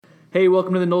Hey,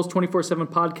 welcome to the Noles 24/7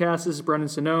 podcast. This is Brendan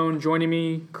Sonnone. Joining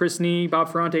me, Chris Nee, Bob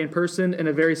Ferrante in person, and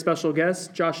a very special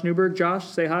guest, Josh Newberg. Josh,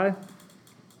 say hi.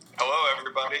 Hello,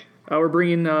 everybody. We're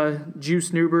bringing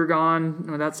Juice Newberg on.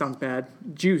 Oh, that sounds bad.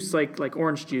 Juice, like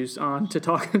orange juice, on to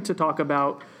talk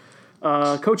about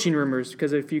coaching rumors.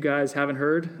 Because if you guys haven't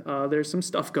heard, there's some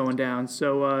stuff going down.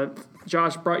 So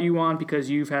Josh brought you on because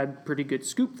you've had pretty good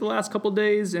scoop the last couple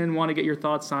days and want to get your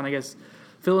thoughts on, I guess,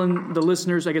 fill in the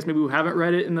listeners, I guess maybe who haven't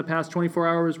read it in the past 24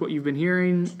 hours, what you've been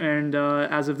hearing, and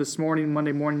as of this morning,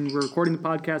 Monday morning, we're recording the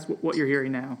podcast, what you're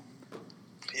hearing now.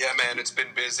 Yeah, man, it's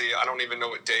been busy. I don't even know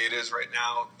what day it is right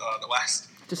now. The last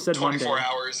just said 24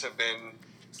 hours have been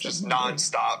just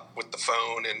nonstop with the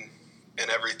phone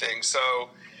and everything. So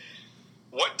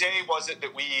what day was it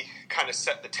that we kind of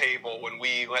set the table when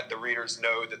we let the readers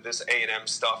know that this A&M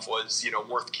stuff was,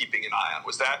 worth keeping an eye on?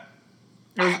 Was that?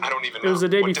 I don't even know. It was the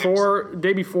day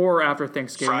before or after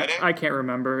Thanksgiving. Friday? I can't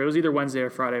remember. It was either Wednesday or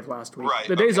Friday of last week. Right.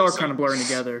 The days are kind of blurring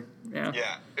together. Yeah.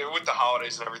 Yeah, with the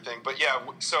holidays and everything. But yeah,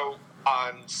 so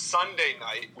on Sunday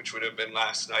night, which would have been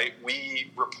last night,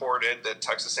 we reported that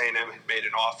Texas A&M had made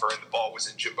an offer and the ball was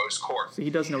in Jimbo's court. So he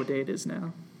does know what day it is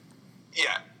now.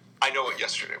 Yeah, I know what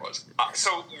yesterday was.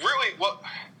 So really, what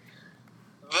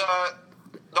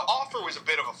the offer was a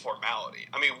bit of a formality.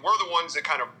 I mean, we're the ones that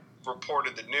kind of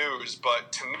reported the news,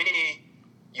 but to me,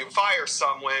 you fire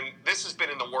someone. This has been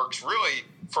in the works really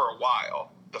for a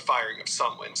while, the firing of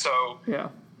someone. So yeah,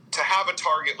 to have a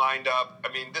target lined up,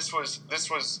 I mean, this was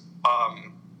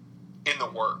in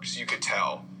the works, you could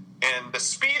tell. And the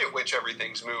speed at which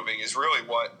everything's moving is really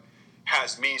what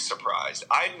has me surprised.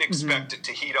 I didn't expect it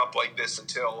to heat up like this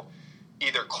until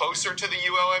either closer to the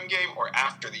ULM game or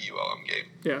after the ULM game.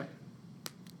 Yeah.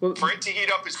 Well, for it to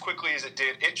heat up as quickly as it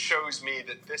did, it shows me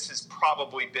that this has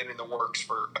probably been in the works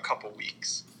for a couple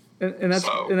weeks. And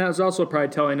that's also probably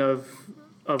telling of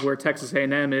where Texas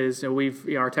A&M is.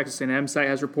 Our Texas A&M site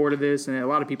has reported this, and a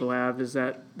lot of people have, is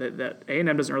that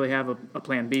A&M doesn't really have a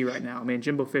plan B right now. I mean,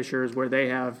 Jimbo Fisher is where they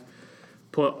have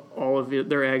put all of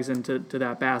their eggs into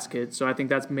that basket. So I think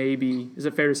that's maybe, is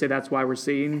it fair to say that's why we're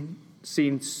seeing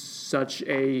such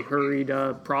a hurried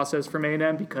process from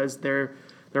A&M, because they're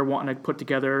wanting to put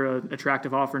together an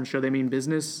attractive offer and show they mean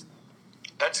business?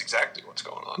 That's exactly what's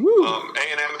going on. Woo.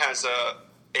 A&M has a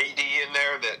AD in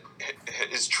there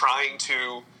that is trying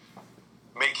to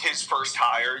make his first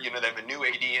hire. They have a new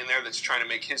AD in there that's trying to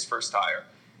make his first hire.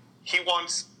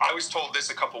 I was told this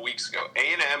a couple weeks ago,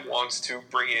 A&M wants to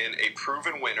bring in a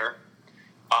proven winner,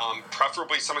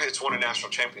 preferably somebody that's won a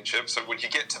national championship. So when you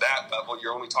get to that level,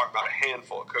 you're only talking about a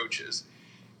handful of coaches.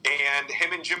 And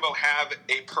him and Jimbo have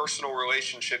a personal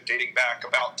relationship dating back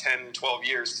about 10, 12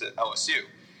 years to LSU.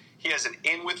 He has an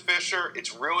in with Fisher.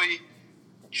 It's really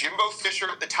Jimbo Fisher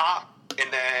at the top,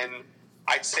 and then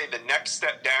I'd say the next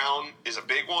step down is a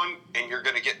big one, and you're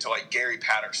going to get to like Gary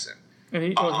Patterson. And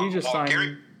he just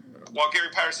signed. While Gary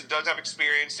Patterson does have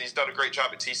experience, he's done a great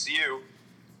job at TCU.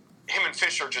 Him and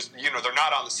Fisher just, they're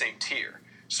not on the same tier.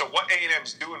 So what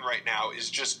A&M's doing right now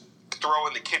is just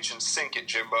throwing the kitchen sink at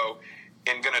Jimbo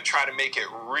and going to try to make it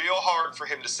real hard for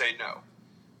him to say no.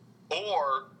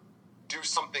 Or do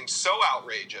something so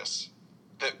outrageous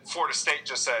that Florida State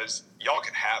just says, y'all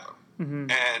can have him. Mm-hmm.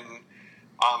 And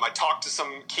I talked to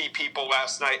some key people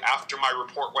last night after my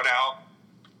report went out.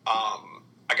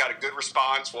 I got a good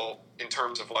response. Well, in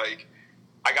terms of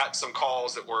I got some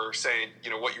calls that were saying,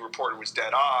 what you reported was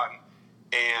dead on,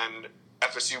 and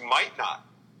FSU might not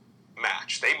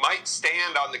match. They might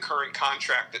stand on the current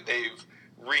contract that they've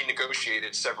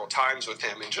renegotiated several times with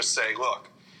him and just say, look,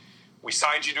 we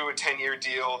signed you to a 10-year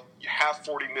deal. You have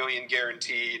 $40 million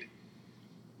guaranteed.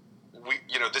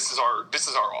 This is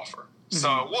our offer. Mm-hmm.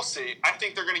 So we'll see. I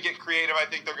think they're going to get creative. I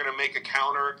think they're going to make a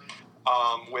counter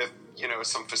with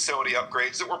some facility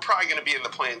upgrades that were probably going to be in the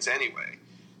plans anyway.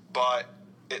 But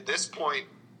at this point,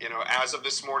 as of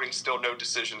this morning, still no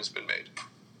decision has been made.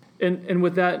 And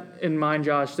with that in mind,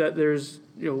 Josh, that there's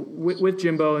with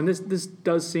Jimbo, and this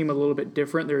does seem a little bit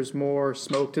different. There's more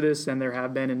smoke to this than there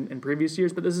have been in previous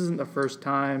years, but this isn't the first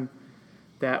time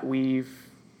that we've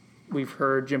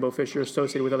heard Jimbo Fisher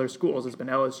associated with other schools. It's been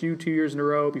LSU 2 years in a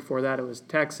row. Before that, it was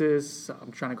Texas.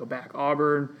 I'm trying to go back,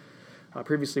 Auburn,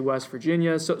 previously West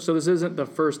Virginia. So this isn't the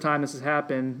first time this has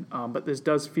happened, but this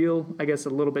does feel, I guess,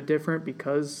 a little bit different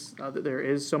because there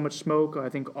is so much smoke. I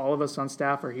think all of us on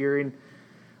staff are hearing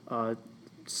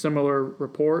similar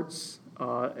reports.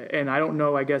 And I don't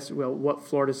know, I guess, what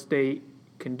Florida State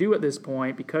can do at this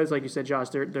point because, like you said, Josh,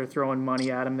 they're throwing money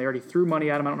at him. They already threw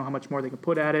money at him. I don't know how much more they can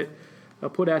put at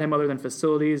him other than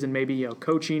facilities and maybe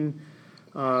coaching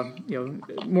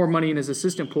more money in his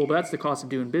assistant pool, but that's the cost of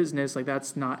doing business. Like,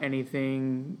 that's not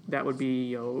anything that would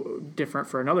be different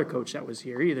for another coach that was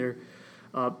here either.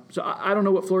 So I don't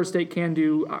know what Florida State can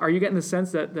do. Are you getting the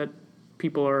sense that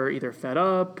people are either fed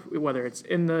up, whether it's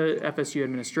in the FSU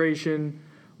administration,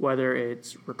 whether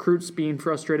it's recruits being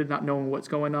frustrated, not knowing what's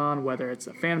going on, whether it's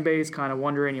a fan base kind of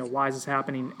wondering, why is this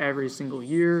happening every single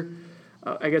year?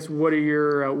 I guess what are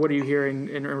you hearing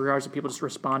in regards to people just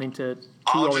responding to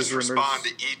all these rumors? I'll just respond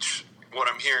to what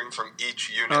I'm hearing from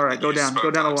each unit. All right, go down the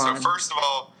line. So first of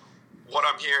all, what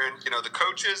I'm hearing, the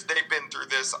coaches, they've been through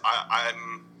this.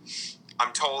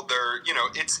 I'm told they're,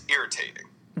 it's irritating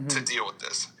to deal with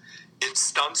this. It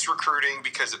stunts recruiting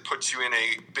because it puts you in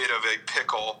a bit of a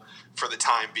pickle for the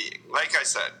time being. Like I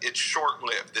said, it's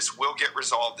short-lived. This will get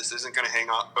resolved. This isn't going to hang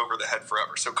out over the head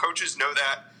forever. So coaches know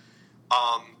that.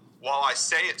 While I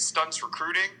say it stunts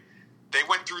recruiting, they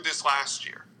went through this last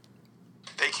year.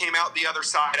 They came out the other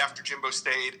side after Jimbo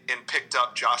stayed and picked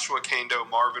up Joshua Kando,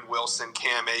 Marvin Wilson,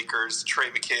 Cam Akers, Trey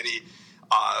McKitty,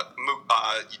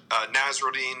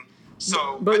 Nasruddin.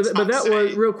 So, but that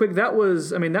was real quick. That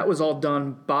was all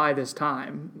done by this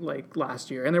time, like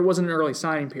last year, and there wasn't an early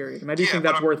signing period. And I do think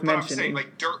that's worth mentioning. I'm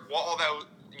saying, while that,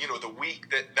 the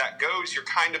week that goes, you're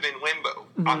kind of in limbo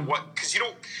on what, because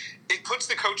it puts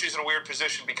the coaches in a weird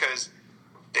position because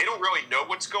they don't really know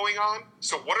what's going on.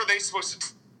 So what are they supposed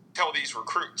to tell these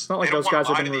recruits? It's not like those guys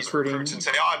have been recruiting and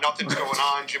say, nothing's going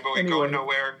on, Jimbo ain't going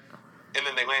nowhere, and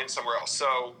then they land somewhere else.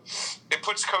 So it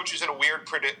puts coaches in a weird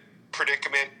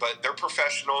predicament, but they're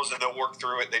professionals and they'll work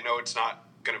through it. They know it's not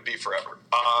going to be forever.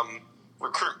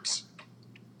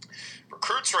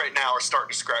 Recruits right now are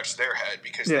starting to scratch their head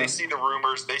because they see the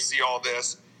rumors, they see all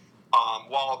this.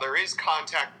 While there is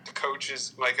contact with the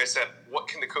coaches, like I said, what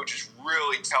can the coaches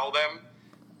really tell them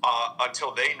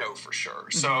until they know for sure?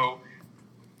 Mm-hmm. So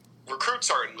recruits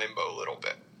are in limbo a little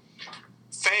bit.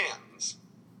 Fans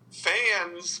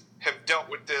have dealt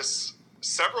with this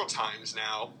several times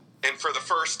now, and for the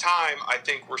first time, I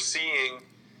think we're seeing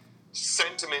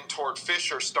sentiment toward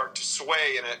Fisher start to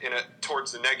sway in a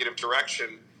towards the negative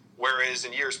direction, whereas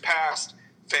in years past,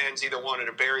 fans either wanted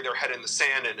to bury their head in the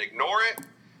sand and ignore it,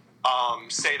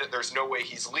 say that there's no way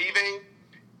he's leaving.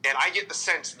 And I get the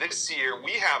sense this year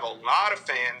we have a lot of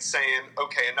fans saying,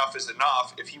 okay, enough is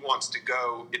enough. If he wants to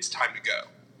go, it's time to go.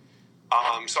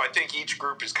 So I think each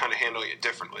group is kind of handling it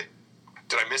differently.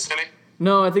 Did I miss any?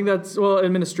 No, I think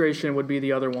administration would be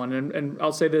the other one. And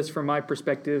I'll say this from my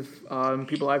perspective,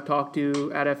 people I've talked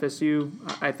to at FSU,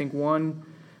 I think one,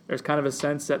 there's kind of a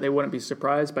sense that they wouldn't be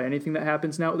surprised by anything that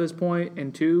happens now at this point.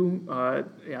 And two, I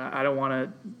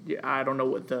don't know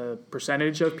what the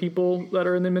percentage of people that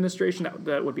are in the administration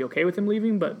that would be okay with him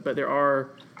leaving, but there are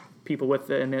people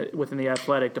within the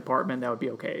athletic department that would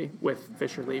be okay with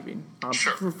Fisher leaving.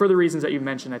 Sure. For the reasons that you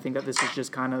mentioned, I think that this is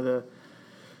just kind of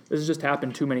this has just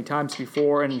happened too many times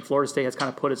before, and Florida State has kind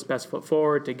of put its best foot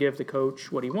forward to give the coach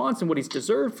what he wants and what he's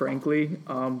deserved, frankly.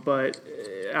 But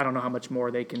I don't know how much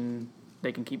more they can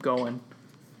keep going.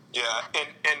 Yeah,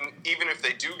 and even if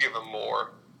they do give him more,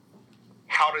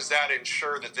 how does that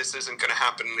ensure that this isn't going to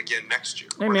happen again next year?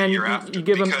 Hey man, you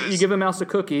give a mouse a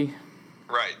cookie.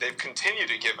 Right, they've continued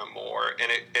to give him more, and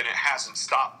it hasn't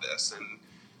stopped this. And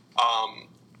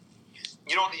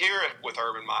you don't hear it with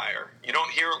Urban Meyer. You don't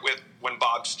hear it when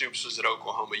Bob Stoops was at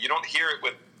Oklahoma. You don't hear it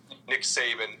with Nick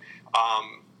Saban.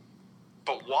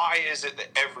 But why is it that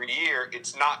every year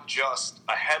it's not just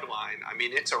a headline? I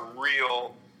mean, it's a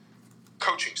real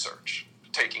coaching search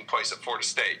taking place at Florida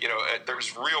State.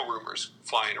 There's real rumors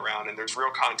flying around and there's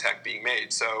real contact being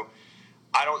made. So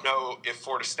I don't know if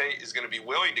Florida State is going to be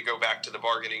willing to go back to the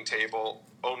bargaining table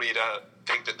only to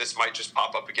think that this might just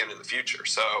pop up again in the future.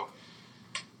 So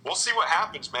we'll see what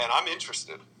happens, man. I'm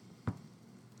interested. I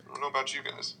don't know about you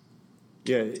guys.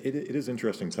 Yeah, it is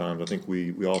interesting times. I think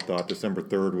we all thought December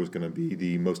 3rd was going to be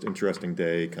the most interesting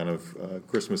day, kind of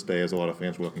Christmas Day, as a lot of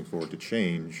fans were looking forward to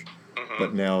change. Mm-hmm.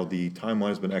 But now the timeline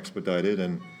has been expedited,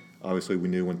 and obviously we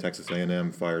knew when Texas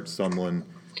A&M fired Sumlin,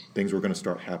 things were going to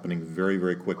start happening very,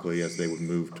 very quickly as they would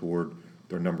move toward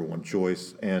their number one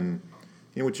choice. And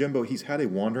with Jimbo, he's had a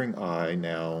wandering eye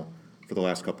now for the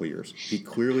last couple of years. He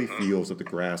clearly feels that the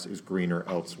grass is greener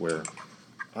elsewhere.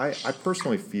 I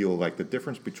personally feel like the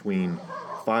difference between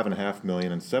 $5.5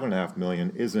 million and $7.5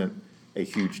 million isn't a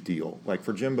huge deal. Like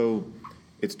for Jimbo,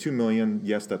 it's $2 million.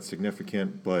 Yes, that's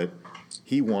significant, but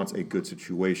he wants a good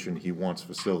situation. He wants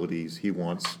facilities. He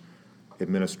wants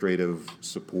administrative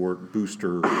support,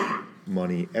 booster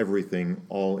money, everything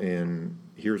all in.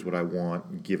 Here's what I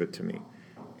want. Give it to me.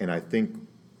 And I think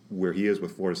where he is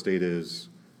with Florida State is,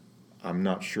 I'm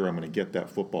not sure I'm going to get that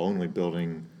football-only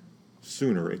building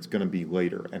sooner, it's going to be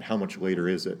later. And how much later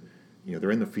is it?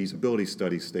 They're in the feasibility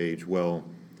study stage. Well,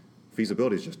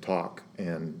 feasibility is just talk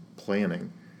and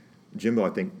planning. Jimbo, I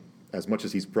think, as much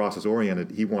as he's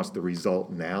process-oriented, he wants the result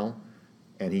now,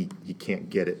 and he can't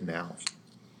get it now.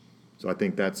 So I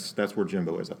think that's where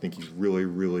Jimbo is. I think he's really,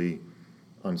 really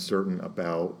uncertain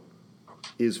about,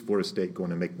 is Florida State going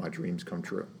to make my dreams come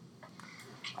true?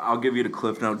 I'll give you the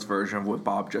Cliff Notes version of what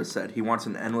Bob just said. He wants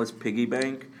an endless piggy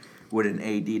bank with an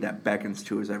AD that beckons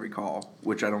to his every call,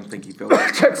 which I don't think he feels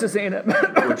like. Texas A&M.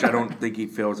 Which I don't think he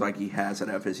feels like he has at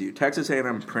FSU. Texas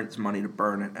A&M prints money to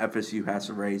burn, and FSU has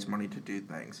to raise money to do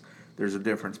things. There's a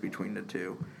difference between the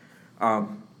two.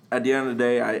 At the end of the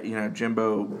day,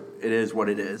 Jimbo, it is what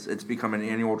it is. It's become an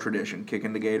annual tradition: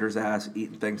 kicking the Gators' ass,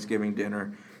 eating Thanksgiving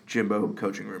dinner, Jimbo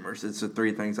coaching rumors. It's the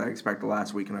three things I expect the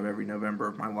last weekend of every November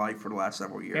of my life for the last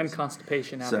several years. And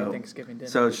constipation after Thanksgiving dinner.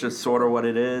 So it's just sort of what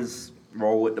it is.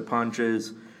 Roll with the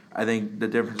punches. I think the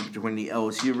difference between the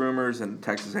LSU rumors and the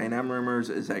Texas A&M rumors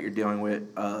is that you're dealing with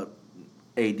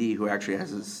AD who actually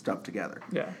has his stuff together.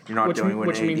 Yeah. You're not dealing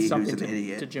with an AD who's an to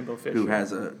idiot Jimbo Fisher. who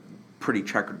has a pretty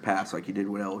checkered past like you did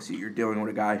with LSU. You're dealing with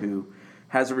a guy who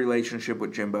has a relationship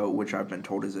with Jimbo, which I've been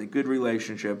told is a good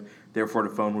relationship. Therefore,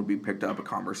 the phone would be picked up, a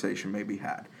conversation may be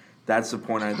had. That's the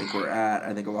point I think we're at.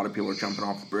 I think a lot of people are jumping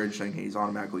off the bridge saying he's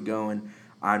automatically going.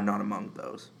 I'm not among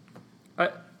those.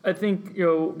 I think,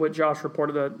 what Josh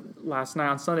reported last night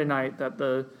on Sunday night, that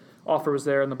the offer was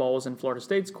there and the ball was in Florida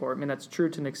State's court. I mean, that's true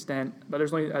to an extent, but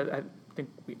there's only, I think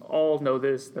we all know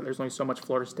this, that there's only so much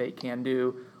Florida State can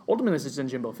do. Ultimately, this is in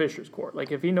Jimbo Fisher's court.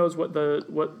 Like, if he knows what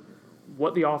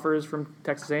the offer is from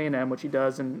Texas A&M, which he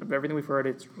does, and of everything we've heard,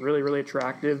 it's really, really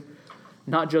attractive,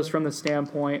 not just from the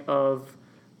standpoint of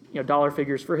dollar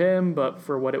figures for him, but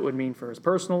for what it would mean for his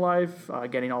personal life,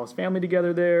 getting all his family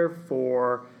together there,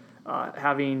 for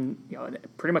having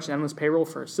pretty much an endless payroll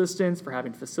for assistants, for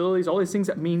having facilities, all these things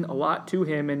that mean a lot to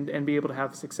him, and be able to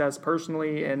have success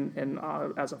personally and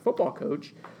as a football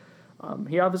coach.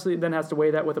 He obviously then has to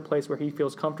weigh that with a place where he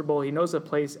feels comfortable. He knows a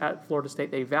place at Florida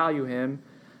State, they value him.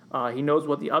 He knows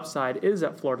what the upside is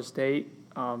at Florida State,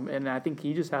 and I think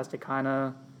he just has to kind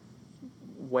of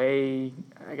weigh,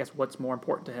 I guess, what's more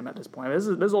important to him at this point. This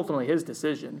is ultimately his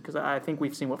decision, because I think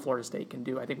we've seen what Florida State can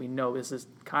do. I think we know this is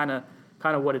kind of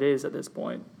what it is at this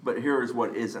point. But here is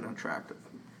what isn't attractive.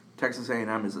 Texas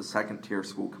A&M is a second-tier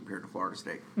school compared to Florida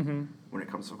State when it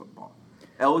comes to football.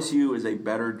 LSU is a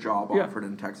better job offer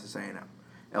than Texas A&M.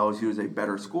 LSU is a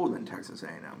better school than Texas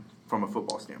A&M from a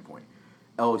football standpoint.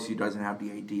 LSU doesn't have the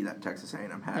AD that Texas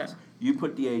A&M has. Yeah. You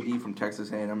put the AD from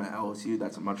Texas A&M at LSU,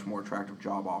 that's a much more attractive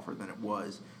job offer than it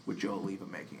was with Joe Alleva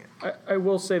making it. I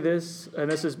will say this,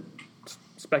 and this is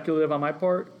speculative on my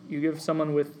part. You give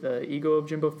someone with the ego of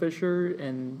Jimbo Fisher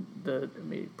and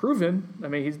proven,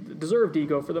 he's deserved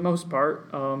ego for the most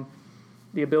part,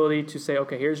 the ability to say,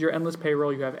 okay, here's your endless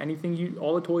payroll. You have anything,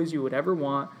 all the toys you would ever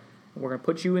want. And we're going to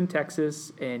put you in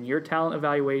Texas, and your talent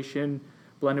evaluation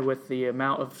blended with the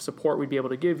amount of support we'd be able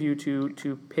to give you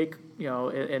to pick,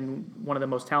 in one of the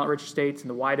most talent-rich states and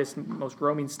the widest, most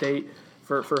roaming state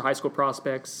for high school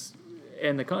prospects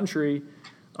in the country.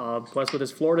 Plus with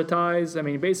his Florida ties,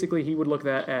 basically he would look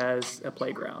at that as a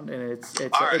playground, and it's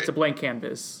a blank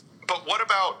canvas. But what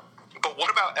about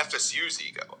FSU's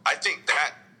ego? I think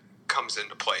that comes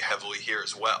into play heavily here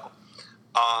as well.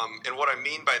 And what I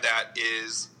mean by that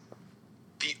is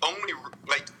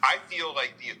I feel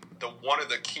like the one of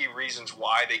the key reasons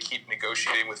why they keep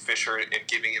negotiating with Fisher and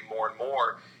giving him more and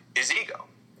more is ego.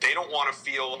 They don't want to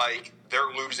feel like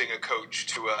they're losing a coach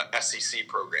to a SEC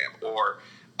program, or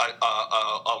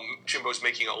Jimbo's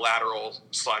making a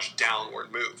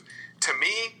lateral/downward move. To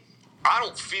me, I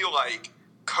don't feel like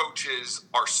coaches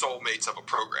are soulmates of a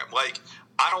program.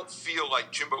 I don't feel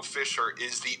like Jimbo Fisher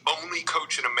is the only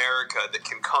coach in America that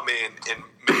can come in and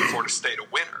make Florida State a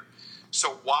winner.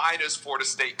 So why does Florida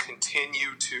State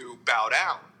continue to bow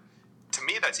down? To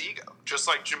me, that's ego. Just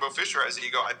like Jimbo Fisher has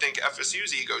ego, I think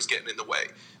FSU's ego is getting in the way.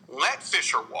 Let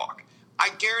Fisher walk. I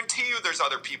guarantee you there's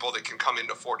other people that can come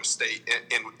into Florida State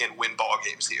and win ball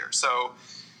games here. So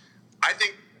I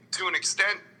think to an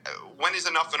extent, when is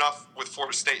enough with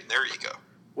Florida State and their ego?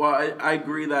 Well, I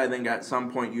agree that I think at some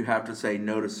point you have to say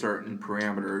no to certain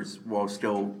parameters while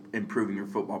still improving your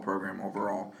football program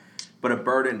overall. But a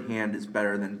bird in hand is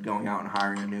better than going out and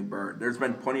hiring a new bird. There's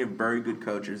been plenty of very good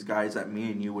coaches, guys that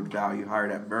me and you would value,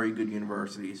 hired at very good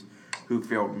universities who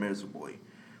failed miserably.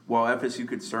 While FSU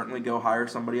could certainly go hire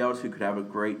somebody else who could have a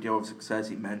great deal of success,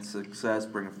 immense success,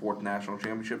 bring a fourth national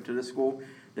championship to the school,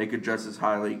 they could just as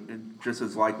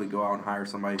likely go out and hire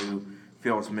somebody who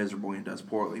fails miserably and does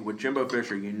poorly. With Jimbo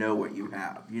Fisher, you know what you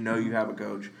have. You know you have a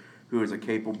coach who is a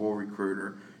capable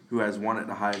recruiter, who has won at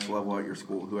the highest level at your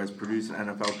school, who has produced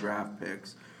NFL draft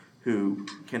picks, who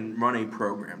can run a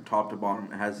program top to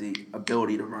bottom, has the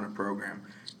ability to run a program,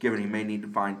 given he may need to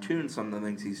fine-tune some of the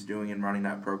things he's doing in running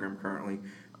that program currently,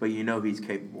 but he's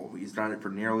capable. He's done it for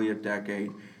nearly a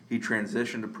decade. He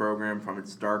transitioned the program from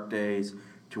its dark days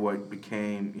to what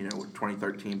became, with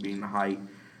 2013 being the height.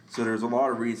 So there's a lot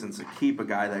of reasons to keep a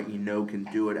guy that can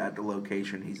do it at the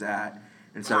location he's at,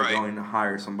 instead of going to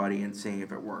hire somebody and seeing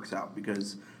if it works out.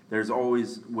 Because there's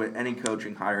always, with any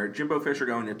coaching hire, Jimbo Fisher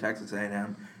going to Texas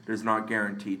A&M does not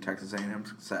guarantee Texas A&M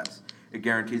success. It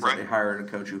guarantees that they hired a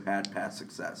coach who had past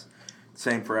success.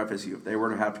 Same for FSU. If they were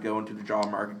to have to go into the job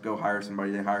market, go hire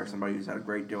somebody, they hire somebody who's had a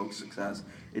great deal of success.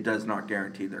 It does not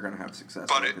guarantee they're going to have success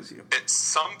at FSU. But at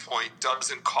some point,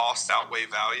 doesn't cost outweigh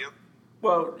value?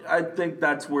 Well, I think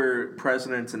that's where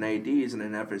presidents and ADs, and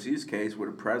in FSU's case, with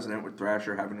a president, with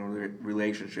Thrasher having a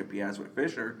relationship he has with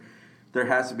Fisher, there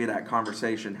has to be that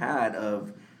conversation had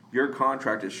of your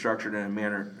contract is structured in a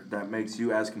manner that makes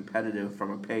you as competitive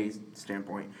from a pay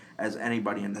standpoint as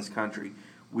anybody in this country.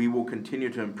 We will continue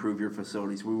to improve your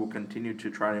facilities. We will continue to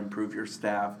try to improve your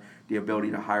staff, the ability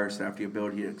to hire staff, the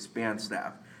ability to expand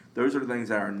staff. Those are things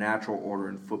that are natural order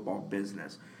in football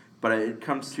business. But it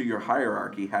comes to your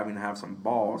hierarchy having to have some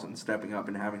balls and stepping up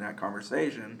and having that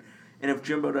conversation. And if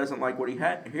Jimbo doesn't like what he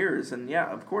hears, then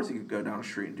yeah, of course he could go down the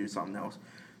street and do something else.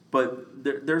 But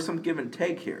there's some give and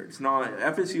take here. It's not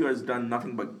FSU has done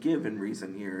nothing but give in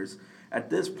recent years.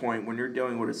 At this point, when you're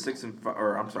dealing with a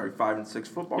 5-6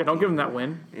 football team. Don't give them that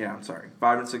win.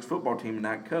 5-6 football team and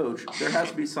that coach, there has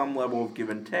to be some level of give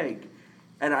and take.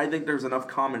 And I think there's enough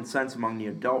common sense among the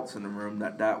adults in the room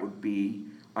that would be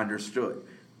understood.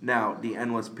 Now, the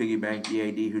endless piggy bank, the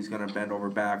AD who's going to bend over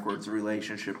backwards, a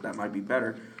relationship that might be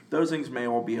better, those things may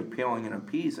all be appealing and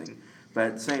appeasing. But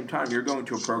at the same time, you're going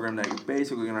to a program that you're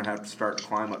basically going to have to start to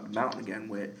climb up the mountain again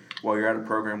with, while you're at a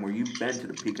program where you've been to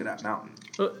the peak of that mountain.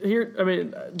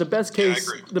 The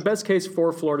best case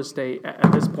for Florida State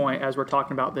at this point, as we're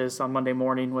talking about this on Monday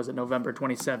morning, was it November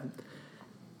 27th.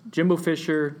 Jimbo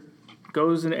Fisher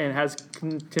goes and has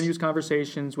continuous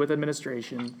conversations with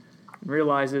administration and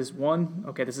realizes, one,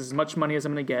 okay, this is as much money as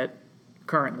I'm going to get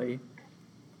currently,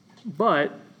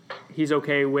 but he's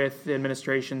okay with the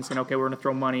administration saying, okay, we're going to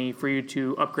throw money for you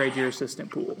to upgrade your assistant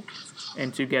pool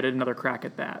and to get another crack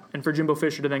at that. And for Jimbo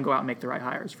Fisher to then go out and make the right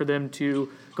hires, for them to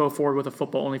go forward with a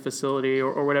football-only facility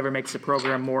or whatever makes the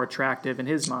program more attractive in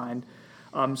his mind.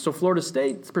 So Florida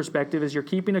State's perspective is you're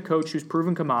keeping a coach who's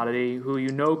proven commodity,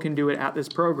 who can do it at this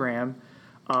program,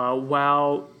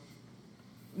 while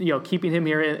keeping him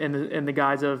here in the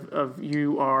guise of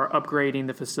you are upgrading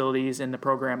the facilities and the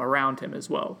program around him as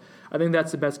well. I think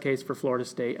that's the best case for Florida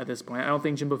State at this point. I don't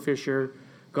think Jimbo Fisher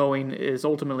going is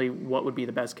ultimately what would be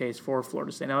the best case for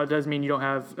Florida State. Now, it doesn't mean you don't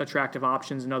have attractive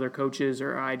options and other coaches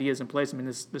or ideas in place. I mean,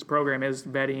 this program is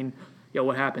vetting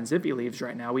what happens if he leaves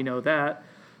right now. We know that.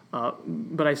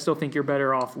 But I still think you're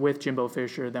better off with Jimbo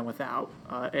Fisher than without.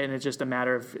 And it's just a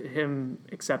matter of him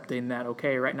accepting that,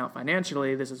 okay, right now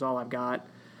financially, this is all I've got.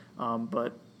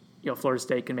 But Florida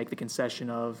State can make the concession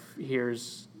of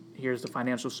here's the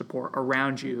financial support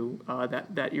around you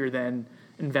that you're then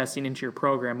investing into your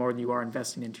program more than you are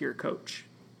investing into your coach.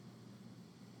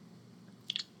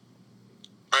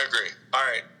 I agree. All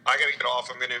right, I got to get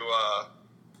off. I'm going to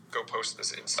go post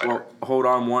this Insider. Well, hold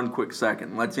on one quick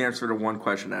second. Let's answer the one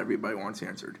question that everybody wants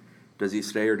answered. Does he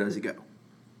stay or does he go?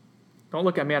 Don't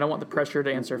look at me. I don't want the pressure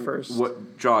to answer first.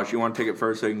 Josh, you want to take it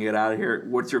first so you can get out of here?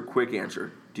 What's your quick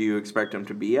answer? Do you expect him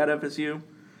to be at FSU?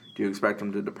 Do you expect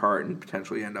him to depart and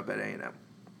potentially end up at A&M?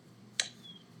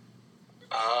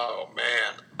 Oh,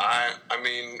 man. I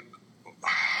mean,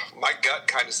 my gut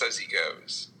kind of says he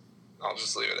goes. I'll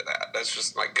just leave it at that. That's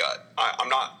just my gut. I'm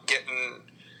not getting –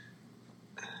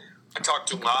 I talked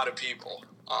to a lot of people.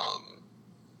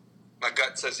 My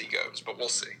gut says he goes, but we'll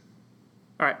see.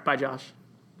 All right. Bye, Josh.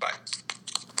 Bye.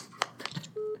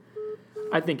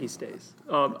 I think he stays.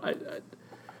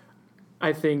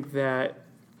 I think that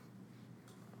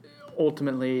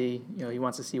ultimately, he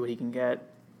wants to see what he can get.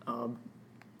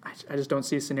 I just don't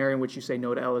see a scenario in which you say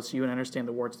no to LSU, and I understand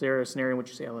the warts there. A scenario in which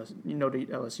you say no to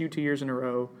LSU 2 years in a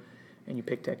row, and you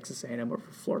pick Texas A&M over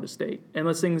Florida State,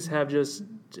 unless things have just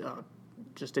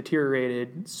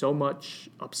deteriorated so much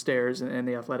upstairs in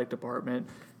the athletic department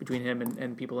between him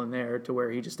and people in there to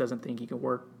where he just doesn't think he can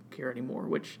work here anymore,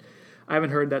 which I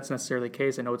haven't heard that's necessarily the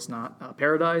case. I know it's not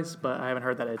paradise, but I haven't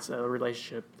heard that it's a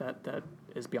relationship that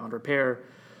is beyond repair.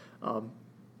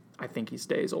 I think he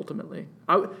stays ultimately.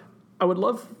 I would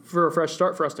love for a fresh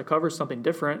start for us to cover something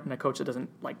different and a coach that doesn't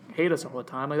hate us all the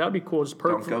time. Like that would be cool. Just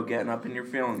Don't go getting up in your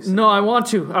feelings. No, I want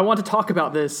to talk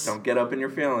about this. Don't get up in your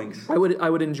feelings. I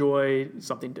would enjoy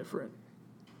something different.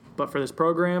 But for this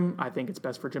program, I think it's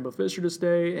best for Jimbo Fisher to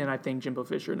stay, and I think Jimbo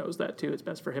Fisher knows that too. It's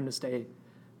best for him to stay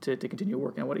to continue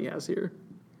working on what he has here.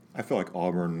 I feel like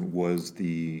Auburn was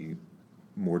the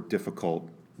more difficult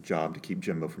job to keep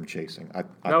Jimbo from chasing. I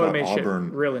thought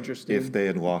Auburn, real interesting. If they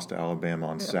had lost to Alabama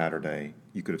on Saturday,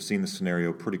 you could have seen the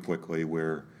scenario pretty quickly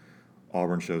where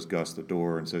Auburn shows Gus the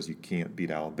door and says, you can't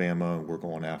beat Alabama. We're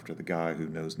going after the guy who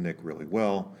knows Nick really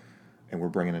well, and we're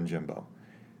bringing in Jimbo.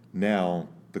 Now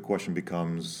the question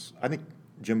becomes, I think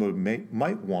Jimbo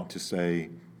might want to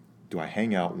say, do I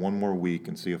hang out one more week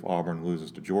and see if Auburn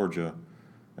loses to Georgia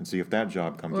and see if that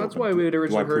job comes Well, that's open? why we had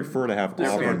originally Do I prefer to have Their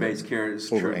fan Auburn base cares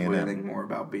over truthfully, I A&M? think, more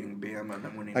about beating Bama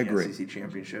than winning I the agree. SEC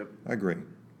championship. I agree.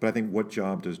 But I think what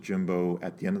job does Jimbo,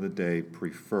 at the end of the day,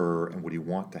 prefer and would he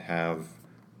want to have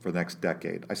for the next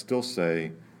decade? I still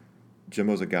say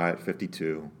Jimbo's a guy at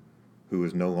 52 who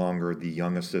is no longer the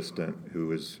young assistant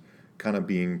who is kind of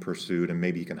being pursued and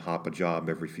maybe he can hop a job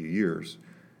every few years.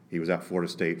 He was at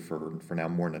Florida State for now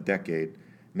more than a decade.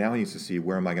 Now he needs to see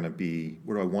where am I going to be,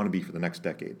 where do I want to be for the next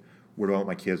decade? Where do I want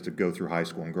my kids to go through high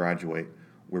school and graduate?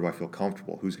 Where do I feel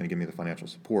comfortable? Who's going to give me the financial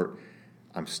support?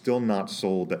 I'm still not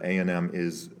sold that A&M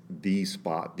is the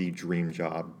spot, the dream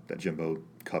job that Jimbo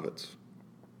covets.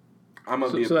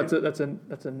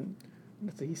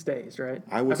 That's a he stays, right?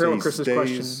 I would forgot say he what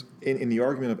stays in the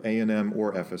argument of A&M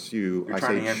or FSU. You're I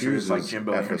trying say to answer chooses this like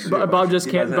Jimbo answered FSU. the Bob question. just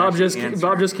He can't- doesn't Bob actually just- answer.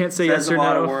 Bob just can't say Says yes or a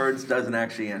lot no. of words, doesn't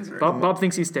actually answer. Bob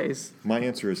thinks he stays. My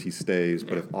answer is he stays,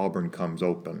 but if Auburn comes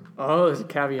open, Oh, there's a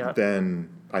caveat. then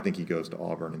I think he goes to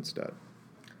Auburn instead.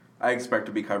 I expect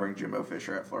to be covering Jimbo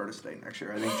Fisher at Florida State next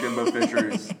year. I think Jimbo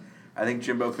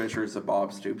Fisher is the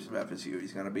Bob Stoops of FSU.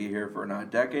 He's going to be here for another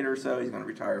decade or so. He's going to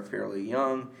retire fairly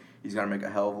young. He's going to make a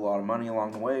hell of a lot of money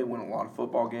along the way, win a lot of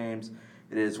football games.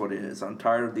 It is what it is. I'm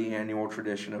tired of the annual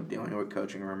tradition of dealing with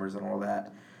coaching rumors and all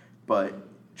that. But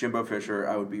Jimbo Fisher,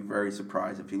 I would be very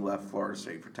surprised if he left Florida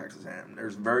State for Texas A&M.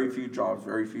 There's very few jobs,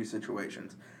 very few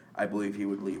situations I believe he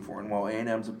would leave for. And while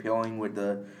A&M's appealing with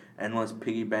the endless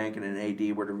piggy bank and an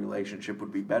AD where the relationship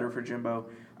would be better for Jimbo,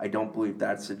 I don't believe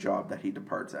that's the job that he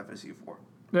departs FSU for.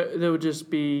 That would just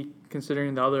be,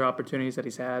 considering the other opportunities that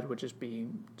he's had, would just be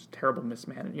terrible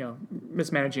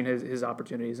mismanaging his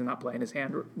opportunities and not playing his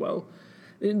hand well.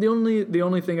 The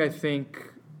only thing I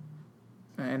think,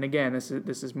 and again, this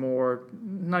is more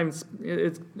not even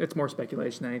it's more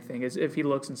speculation than anything, is if he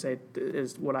looks and say,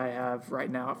 is what I have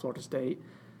right now at Florida State,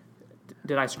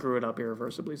 did I screw it up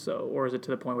irreversibly so, or is it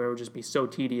to the point where it would just be so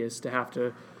tedious to have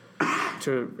to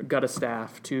gut a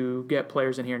staff, to get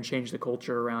players in here and change the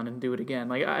culture around and do it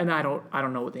again? And I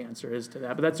don't know what the answer is to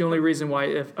that, but that's the only reason why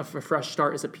if a fresh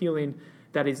start is appealing.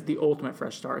 That is the ultimate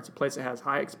fresh start. It's a place that has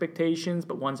high expectations,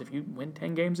 but ones, if you win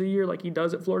 10 games a year like he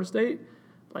does at Florida State,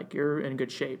 you're in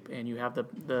good shape and you have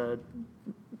the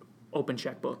open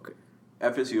checkbook.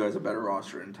 FSU has a better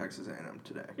roster than Texas A&M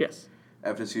today. Yes.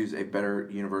 FSU is a better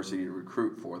university to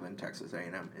recruit for than Texas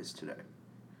A&M is today.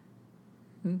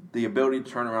 The ability to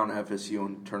turn around FSU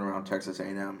and turn around Texas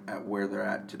A&M at where they're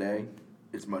at today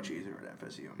is much easier at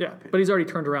FSU. In my opinion. But he's already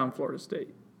turned around Florida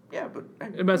State. Yeah, but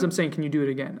As I'm saying, can you do it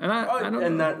again? And I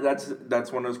don't know.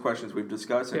 That's one of those questions we've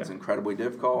discussed. It's incredibly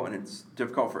difficult, and it's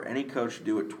difficult for any coach to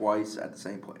do it twice at the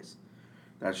same place.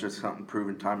 That's just something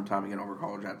proven time and time again over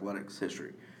college athletics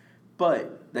history.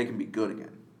 But they can be good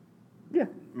again. Yeah.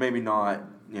 Maybe not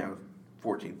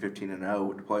 14, 15-0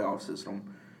 with the playoff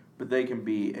system, but they can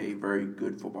be a very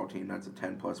good football team that's a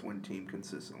 10-plus win team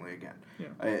consistently again. Yeah.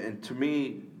 And to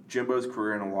me, Jimbo's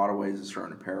career in a lot of ways is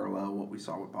starting to parallel what we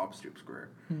saw with Bob Stoops' career.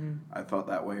 Mm-hmm. I felt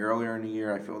that way earlier in the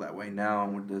year. I feel that way now.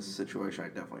 And with this situation, I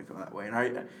definitely feel that way.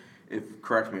 And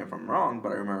correct me if I'm wrong, but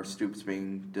I remember Stoops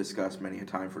being discussed many a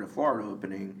time for the Florida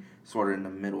opening, sort of in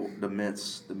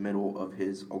the middle of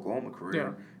his Oklahoma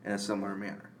career in a similar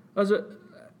manner.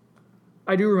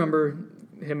 I do remember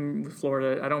him with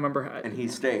Florida. I don't remember how. And he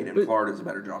stayed, and Florida's a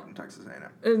better job than Texas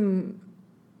A&M.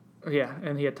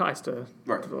 And he had ties to.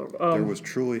 Right. There was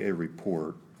truly a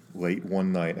report late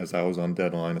one night as I was on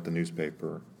deadline at the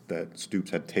newspaper that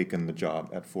Stoops had taken the job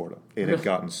at Florida. It had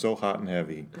gotten so hot and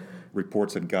heavy,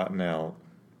 reports had gotten out,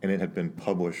 and it had been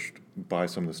published by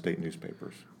some of the state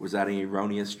newspapers. Was that an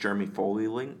erroneous Jeremy Foley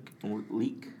leak?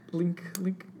 Link.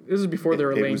 This is before there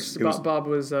were links. Bob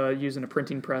was using a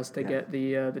printing press to get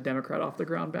the Democrat off the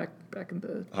ground back in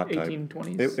the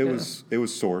 1820s. It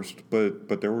was sourced,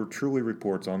 but there were truly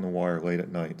reports on the wire late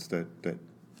at nights that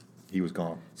he was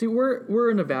gone. See, we're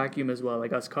in a vacuum as well,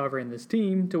 like us covering this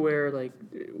team, to where like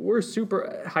we're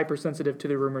super hypersensitive to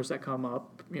the rumors that come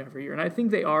up every year, and I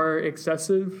think they are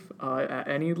excessive at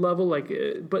any level.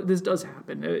 But this does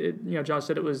happen. Josh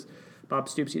said it was Bob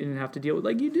Stoops. You didn't have to deal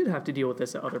with you did have to deal with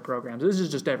this at other programs. This is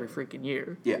just every freaking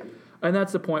year. Yeah, and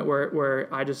that's the point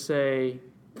where I just say,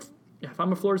 if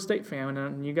I'm a Florida State fan,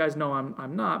 and you guys know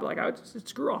I'm not, but I would just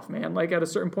screw off, man. Like at a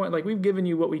certain point, we've given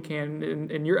you what we can,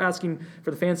 and you're asking for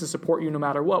the fans to support you no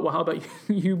matter what. Well, how about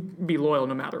you be loyal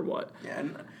no matter what? Yeah,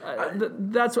 and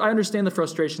I understand the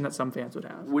frustration that some fans would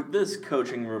have. With this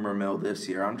coaching rumor mill this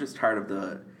year, I'm just tired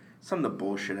of some of the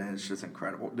bullshit, and it's just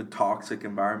incredible. The toxic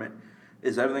environment.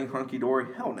 Is everything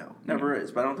hunky-dory? Hell no. Never is.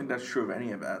 But I don't think that's true of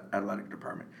any of that athletic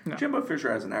department. No. Jimbo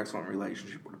Fisher has an excellent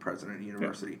relationship with the president of the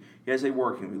university. Yeah. He has a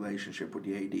working relationship with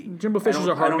the AD. Jimbo Fisher's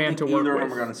a hard man to work with. Either of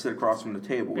them are going to sit across from the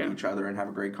table with each other and have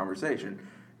a great conversation.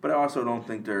 But I also don't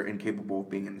think they're incapable of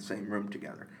being in the same room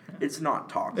together. Yeah. It's not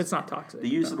toxic. It's not toxic. The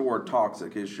use of the word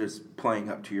toxic is just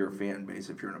playing up to your fan base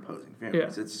if you're an opposing fan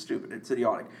base. It's stupid. It's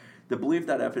idiotic. The belief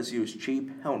that FSU is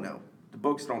cheap? Hell no. The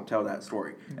books don't tell that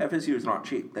story. FSU is not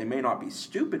cheap. They may not be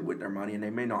stupid with their money, and they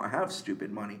may not have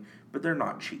stupid money, but they're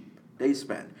not cheap. They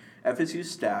spend. FSU's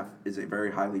staff is a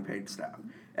very highly paid staff.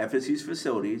 FSU's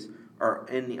facilities are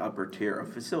in the upper tier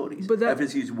of facilities. But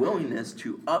FSU's willingness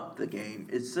to up the game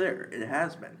is there. It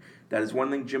has been. That is one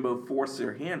thing Jimbo forced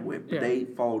their hand with, but they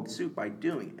followed suit by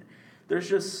doing it. There's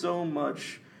just so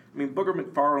much. I mean, Booger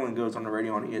McFarland goes on the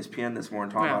radio on ESPN this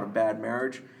morning talking about a bad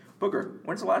marriage. Booger,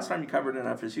 when's the last time you covered an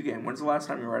FSU game? When's the last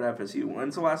time you were at FSU?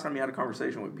 When's the last time you had a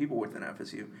conversation with people within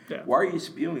FSU? Yeah. Why are you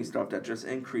spewing stuff that just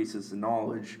increases the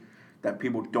knowledge that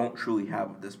people don't truly have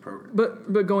of this program?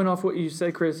 But going off what you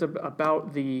said, Chris,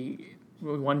 about the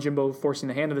one Jimbo forcing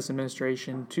the hand of this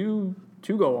administration to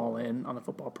go all in on the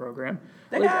football program.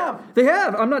 They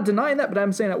have. I'm not denying that, but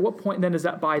I'm saying at what point then does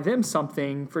that buy them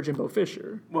something for Jimbo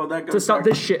Fisher? Well, that goes to stop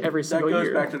this shit every single year. That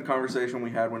goes back to the conversation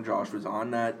we had when Josh was on,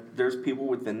 that there's people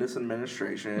within this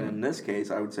administration, and in this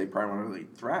case, I would say primarily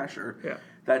Thrasher,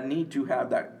 that need to have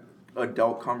that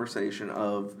adult conversation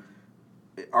of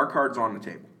our cards on the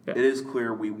table. Yeah. It is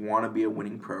clear we want to be a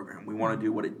winning program. We want to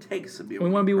do what it takes to be a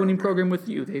winning program. We want to be a winning program with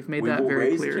you. They've made that very clear.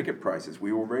 We will raise ticket prices.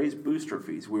 We will raise booster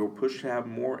fees. We will push to have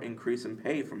more increase in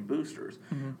pay from boosters.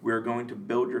 Mm-hmm. We are going to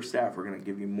build your staff. We're going to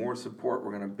give you more support.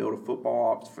 We're going to build a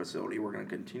football ops facility. We're going to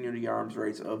continue the arms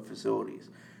race of facilities.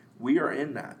 We are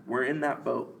in that. We're in that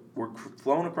boat. We're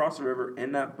flown across the river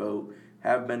in that boat,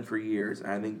 have been for years.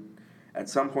 And I think at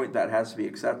some point that has to be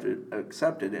accepted.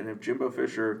 And if Jimbo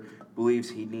Fisher believes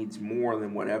he needs more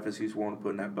than what FSU's willing to put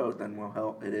in that boat, then, well,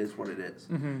 hell, it is what it is.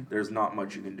 Mm-hmm. There's not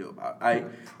much you can do about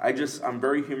it. I'm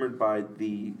very humored by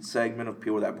the segment of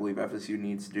people that believe FSU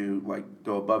needs to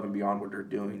go above and beyond what they're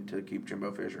doing to keep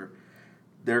Jimbo Fisher.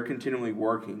 They're continually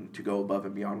working to go above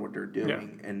and beyond what they're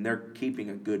doing, and they're keeping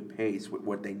a good pace with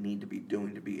what they need to be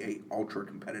doing to be a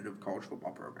ultra-competitive college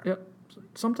football program. Yep.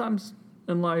 Sometimes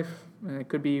in life, and it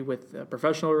could be with a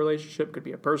professional relationship, could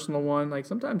be a personal one,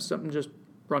 sometimes something just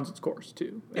runs its course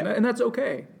too, and that's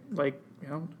okay.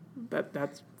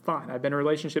 That's fine. I've been in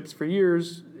relationships for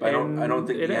years. I don't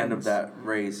think the end of that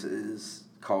race is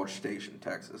College Station,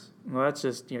 Texas. Well, that's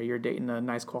just you're dating a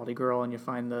nice quality girl and you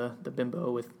find the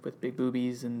bimbo with big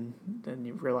boobies, and then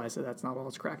you realize that that's not all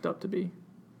it's cracked up to be.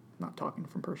 Not talking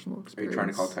from personal experience. Are you trying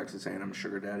to call Texas A&M a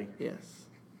sugar daddy? Yes.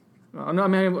 No, I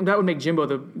mean that would make Jimbo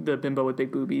the bimbo with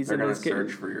big boobies. They're going to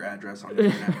search for your address on the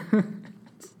internet.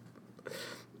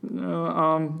 No,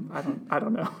 I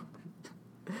don't know.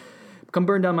 Come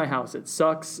burn down my house. It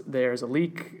sucks. There's a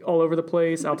leak all over the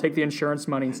place. I'll take the insurance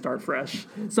money and start fresh.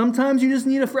 Sometimes you just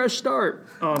need a fresh start.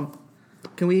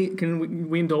 Can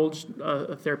we indulge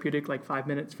a therapeutic 5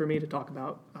 minutes for me to talk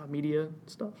about media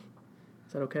stuff?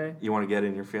 Is that okay? You want to get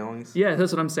in your feelings? Yeah,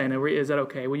 that's what I'm saying. Is that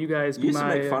okay? Will you guys be You used to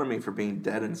make fun of me for being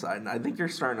dead inside, and I think you're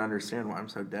starting to understand why I'm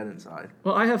so dead inside.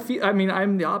 Well,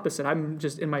 I'm the opposite. I'm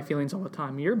just in my feelings all the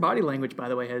time. Your body language, by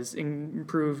the way, has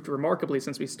improved remarkably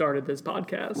since we started this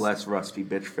podcast. Less rusty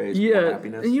bitch face, more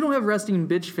happiness. And you don't have resting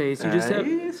bitch face. You just have...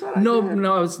 you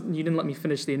didn't let me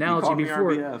finish the analogy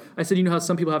before. RBF. I said, how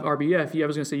some people have RBF. Yeah, I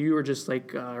was going to say you were just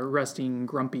resting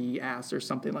grumpy ass or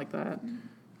something like that.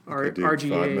 RGA.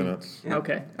 5 minutes. Yeah.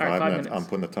 Okay. All right, 5 minutes. I'm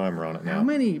putting the timer on it now. How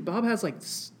many? Bob has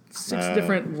six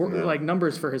different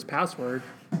numbers for his password.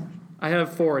 I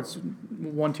have 4. It's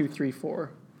 1, 2, 3,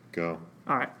 4. Go.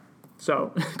 All right.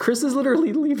 So Chris is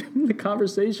literally leaving the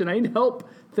conversation. I need help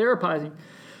therapizing.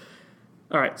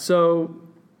 All right. So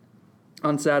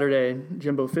on Saturday,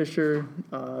 Jimbo Fisher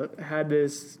had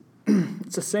this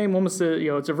it's the same, almost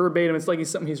it's a verbatim. It's like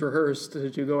something he's rehearsed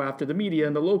to go after the media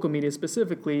and the local media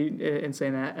specifically, and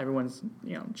saying that everyone's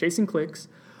chasing clicks,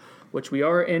 which we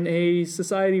are in a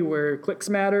society where clicks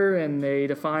matter and they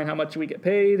define how much we get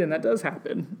paid, and that does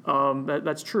happen.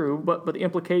 That's true, but the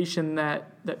implication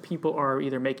that people are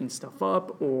either making stuff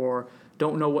up or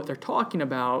don't know what they're talking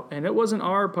about, and it wasn't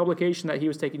our publication that he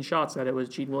was taking shots at. It was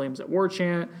Gene Williams at War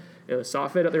Chant. It was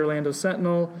Sofit at the Orlando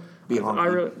Sentinel.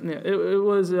 Bianchi. It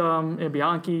was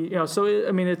Bianchi.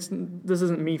 This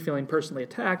isn't me feeling personally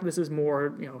attacked. This is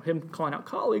more him calling out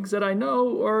colleagues that I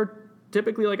know are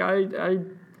typically like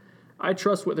I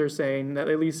trust what they're saying, that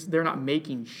at least they're not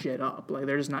making shit up. Like,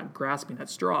 they're just not grasping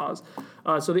at straws.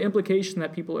 So the implication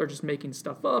that people are just making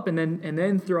stuff up and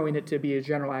then throwing it to be a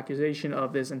general accusation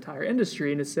of this entire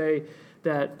industry and to say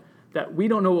that we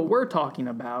don't know what we're talking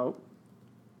about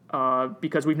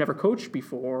because we've never coached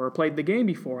before or played the game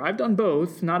before. I've done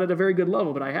both, not at a very good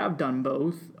level, but I have done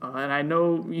both. And I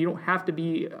know you don't have to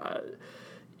be...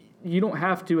 you don't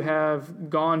have to have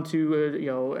gone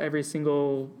to every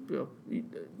single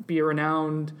be a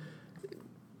renowned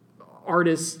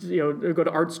artist, go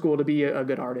to art school to be a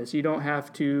good artist. You don't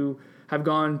have to have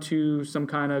gone to some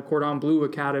kind of Cordon Bleu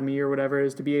Academy or whatever it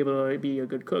is to be able to be a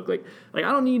good cook. Like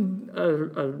I don't need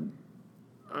a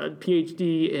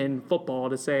PhD in football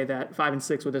to say that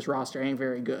 5-6 with this roster ain't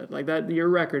very good. Like that, your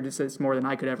record says more than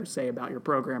I could ever say about your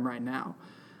program right now.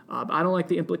 I don't like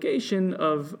the implication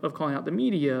of calling out the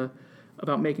media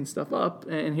about making stuff up.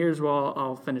 And here's where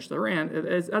I'll finish the rant.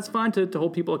 That's fine to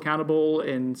hold people accountable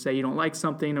and say you don't like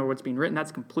something or what's being written.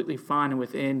 That's completely fine and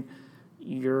within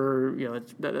your,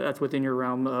 that's within your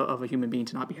realm of a human being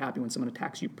to not be happy when someone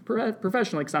attacks you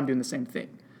professionally, because I'm doing the same thing.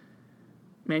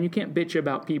 Man, you can't bitch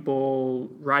about people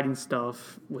writing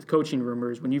stuff with coaching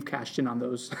rumors when you've cashed in on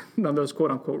those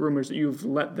quote-unquote rumors that you've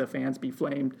let the fans be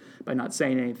flamed by not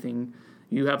saying anything.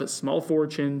 You have a small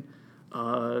fortune,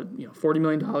 $40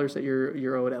 million that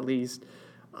you're owed at least,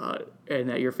 and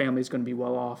that your family's going to be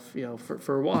well off,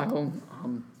 for a while,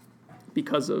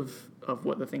 because of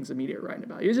what the things the media are writing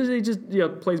about. It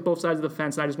just plays both sides of the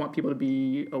fence, and I just want people to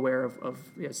be aware of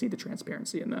see the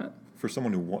transparency in that. For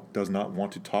someone who does not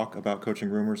want to talk about coaching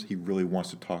rumors, he really wants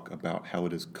to talk about how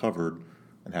it is covered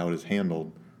and how it is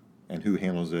handled and who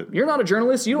handles it. You're not a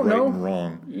journalist. You don't right know. And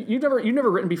wrong. You've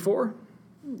never written before.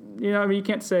 You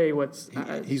can't say what's...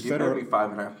 He's you better... pay me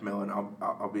 $5.5 million,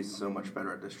 I'll be so much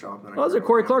better at this job than I was it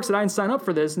Corey Clark said, I didn't sign up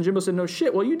for this, and Jimbo said, no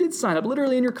shit. Well, you did sign up.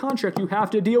 Literally in your contract, you have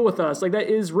to deal with us. Like, that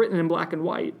is written in black and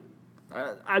white.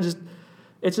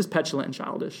 It's just petulant and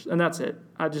childish, and that's it.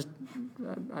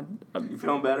 You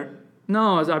feeling better?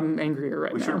 No, I'm angrier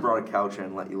right now. We should have brought a couch in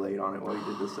and let you lay on it while you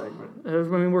did this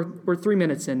segment. We're 3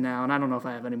 minutes in now, and I don't know if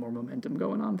I have any more momentum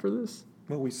going on for this.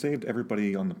 Well, we saved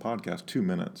everybody on the podcast 2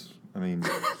 minutes. I mean,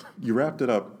 you wrapped it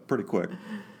up pretty quick.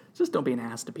 Just don't be an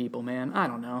ass to people, man. I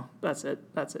don't know. That's it.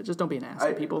 Just don't be an ass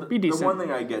to people. Be decent. The one thing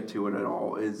I get to it at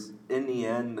all is, in the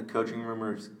end, the coaching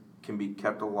rumors can be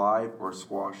kept alive or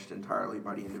squashed entirely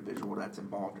by the individual that's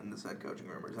involved in the said coaching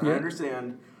rumors. And I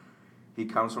understand he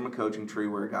comes from a coaching tree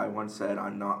where a guy once said,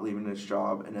 I'm not leaving this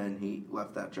job, and then he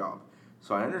left that job.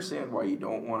 So I understand why you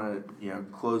don't want to,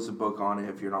 close the book on it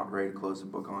if you're not ready to close the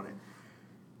book on it.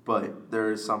 But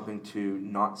there is something to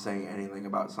not saying anything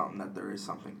about something that there is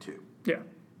something to.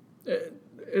 Yeah.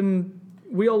 And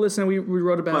we all listen. We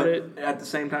wrote about it. At the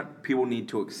same time, people need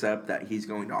to accept that he's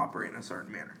going to operate in a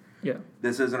certain manner. Yeah.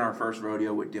 This isn't our first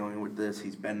rodeo with dealing with this.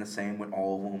 He's been the same with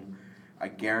all of them. I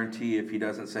guarantee if he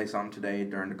doesn't say something today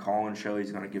during the call-in show,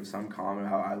 he's going to give some comment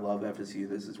how I love FSU.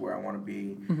 This is where I want to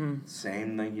be. Mm-hmm.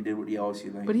 Same thing he did with the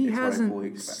LSU thing. But he it's hasn't. What I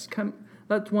fully expect.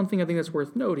 That's one thing I think that's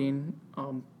worth noting.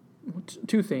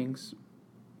 Two things.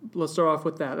 Let's start off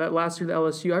with that. That last year, the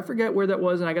LSU, I forget where that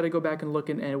was, and I got to go back and look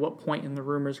at what point in the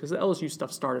rumors, because the LSU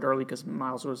stuff started early because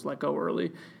Miles was let go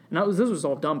early. And this was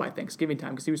all done by Thanksgiving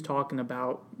time, because he was talking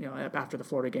about, after the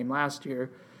Florida game last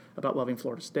year, about loving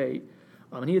Florida State.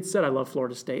 And he had said, I love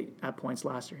Florida State at points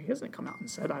last year. He hasn't come out and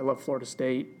said, I love Florida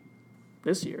State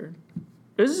this year.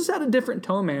 This just had a different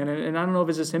tone, man, and I don't know if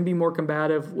it's just him being more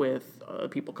combative with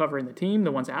people covering the team,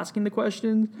 the ones asking the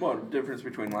questions. Well, the difference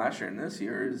between last year and this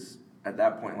year is, at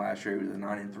that point last year he was a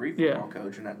 9-3 football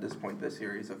coach, and at this point this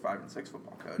year he's a 5-6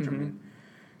 football coach. Mm-hmm. I mean,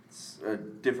 it's a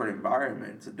different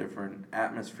environment, it's a different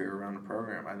atmosphere around the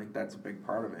program. I think that's a big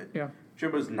part of it. Yeah,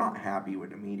 Jimbo's not happy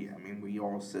with the media. I mean, we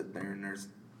all sit there and there's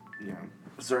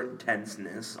a certain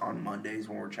tenseness on Mondays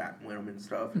when we're chatting with him and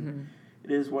stuff. Mm-hmm. It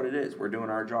is what it is. We're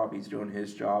doing our job. He's doing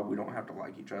his job. We don't have to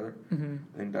like each other. Mm-hmm.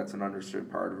 I think that's an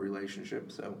understood part of the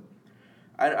relationship. So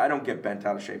I don't get bent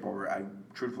out of shape over it. I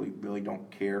truthfully really don't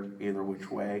care either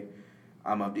which way.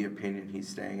 I'm of the opinion he's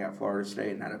staying at Florida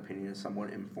State, and that opinion is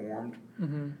somewhat informed.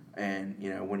 Mm-hmm. And,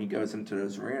 when he goes into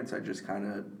those rants, I just kind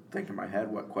of think in my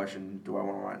head, what question do I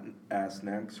want to ask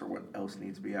next, or what else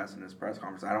needs to be asked in this press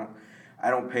conference? I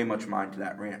don't pay much mind to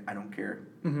that rant. I don't care.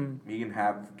 Mm-hmm. He can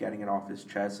have getting it off his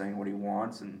chest, saying what he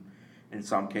wants, and in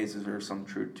some cases there's some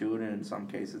truth to it, and in some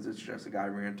cases it's just a guy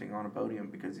ranting on a podium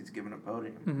because he's given a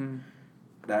podium. Mm-hmm.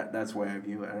 That's the way I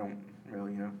view it. I don't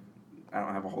really, I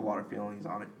don't have a whole lot of feelings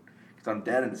on it. Because I'm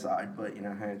dead inside, but,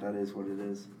 hey, that is what it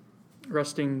is.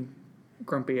 Resting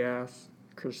grumpy ass,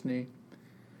 Chrisney.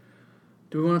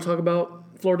 Do we want to talk about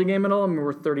Florida game at all? I mean,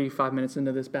 we're 35 minutes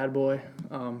into this bad boy.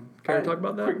 Care to talk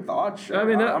about that? Quick thought, sure. I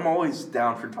mean, I'm always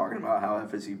down for talking about how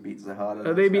FSU beats the hell out of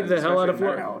those they beat guys, the hell out of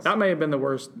especially in their Florida. house. That may have been the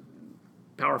worst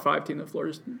Power 5 team that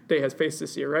Florida State has faced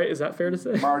this year, right? Is that fair to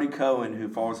say? Marty Cohen, who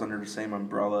falls under the same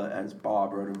umbrella as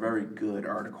Bob, wrote a very good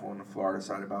article on the Florida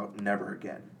side about never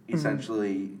again. Mm-hmm.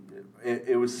 Essentially,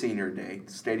 it was senior day.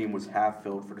 The stadium was half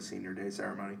filled for the senior day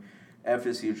ceremony.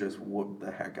 FSU just whooped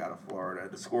the heck out of Florida.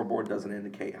 The scoreboard doesn't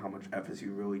indicate how much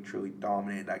FSU really, truly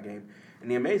dominated that game.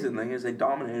 And the amazing thing is they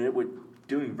dominated it with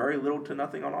doing very little to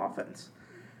nothing on offense.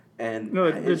 And No,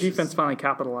 the defense finally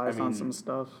capitalized on some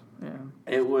stuff. Yeah.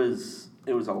 It was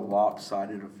a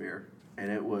lopsided affair, and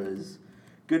it was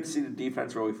good to see the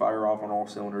defense really fire off on all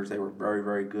cylinders. They were very,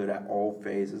 very good at all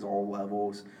phases, all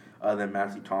levels. Then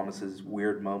Matthew Thomas's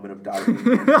weird moment of diving,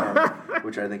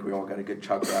 which I think we all got a good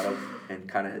chuckle out of, and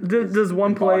kind of does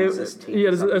one play,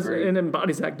 it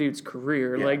embodies that dude's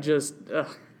career,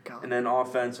 God. And then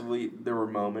offensively, there were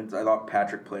moments. I thought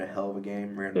Patrick played a hell of a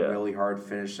game, ran really hard,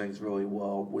 finished things really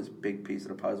well, was a big piece of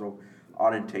the puzzle.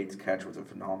 Auden Tate's catch was a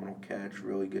phenomenal catch,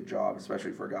 really good job,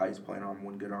 especially for a guy who's playing on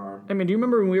one good arm. I mean, do you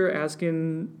remember when we were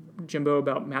asking Jimbo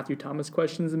about Matthew Thomas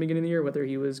questions in the beginning of the year, whether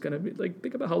he was going to be,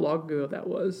 think about how long ago that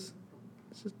was.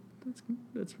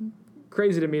 That's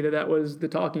crazy to me that was the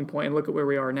talking point, and look at where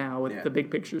we are now with the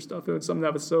big picture stuff. It was something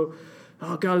that was so,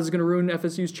 oh God, this is going to ruin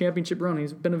FSU's championship run.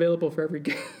 He's been available for every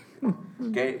game.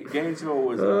 Gainesville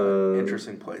was an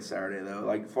interesting place Saturday,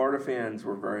 though. Florida fans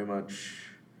were very much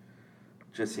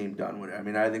just seemed done with it. I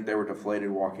mean, I think they were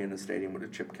deflated walking in the stadium with the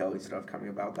Chip Kelly stuff coming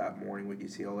about that morning with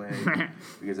UCLA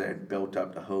because they had built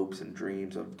up the hopes and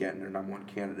dreams of getting their number one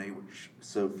candidate, which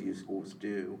so few schools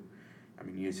do. I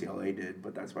mean, UCLA did,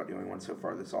 but that's about the only one so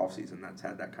far this offseason that's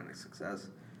had that kind of success.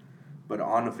 But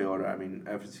on the field, I mean,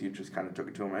 FSU just kind of took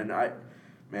it to them.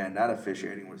 And that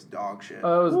officiating was dog shit. That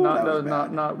was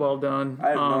not well done. I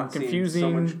have not confusing.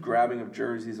 seen so much grabbing of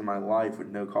jerseys in my life with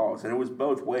no calls. And it was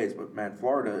both ways, but man,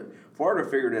 Florida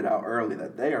figured it out early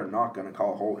that they are not going to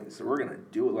call holdings, so we're going to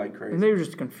do it like crazy. And they were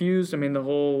just confused. I mean, the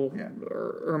whole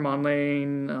Ermon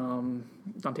Lane,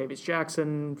 Dontavius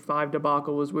Jackson 5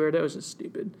 debacle was weird. That was just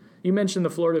stupid. You mentioned the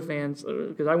Florida fans,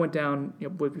 because I went down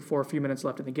before a few minutes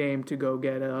left in the game to go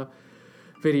get a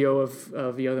video of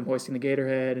them hoisting the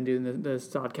Gatorhead and doing the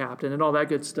sod captain and all that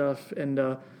good stuff. And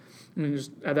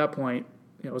just at that point,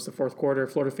 it was the fourth quarter.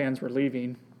 Florida fans were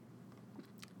leaving.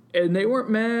 And they weren't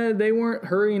mad. They weren't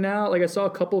hurrying out. I saw a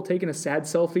couple taking a sad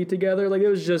selfie together. It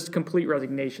was just complete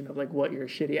resignation of, what your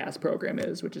shitty-ass program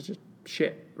is, which is just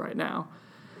shit right now.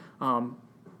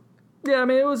 Yeah, I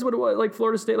mean, it was what it was.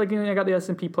 Florida State, I got the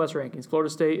S&P Plus rankings. Florida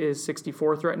State is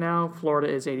 64th right now.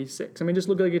 Florida is 86. I mean, just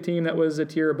looked like a team that was a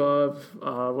tier above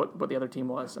what the other team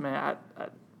was. I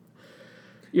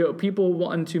mean, people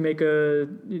wanting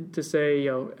to say,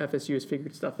 FSU has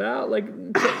figured stuff out. I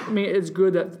mean, it's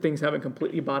good that things haven't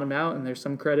completely bottomed out, and there's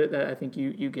some credit that I think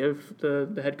you give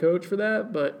the head coach for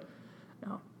that. But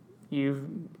you've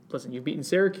beaten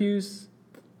Syracuse.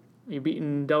 You've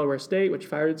beaten Delaware State, which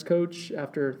fired its coach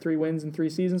after 3 wins in 3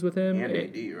 seasons with him. And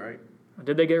AD, right?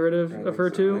 Did they get rid of her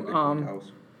too?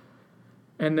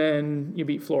 And then you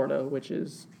beat Florida, which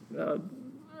is,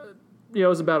 it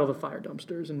was a battle of the fire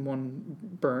dumpsters, and one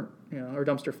burnt, or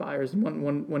dumpster fires, and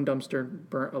one dumpster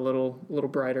burnt a little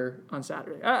brighter on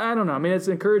Saturday. I don't know. I mean, it's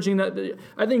encouraging that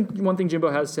I think one thing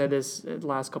Jimbo has said is the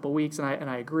last couple of weeks, and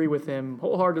I agree with him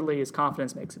wholeheartedly, is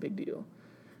confidence makes a big deal.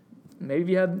 Maybe if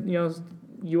you had,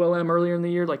 ULM earlier in the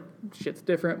year, shit's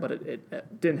different, but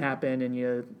it didn't happen, and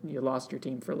you lost your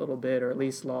team for a little bit, or at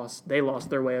least they lost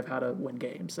their way of how to win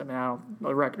games. And now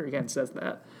the record again says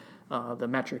that. The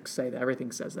metrics say that.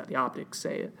 Everything says that. The optics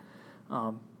say it.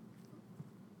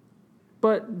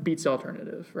 But beats the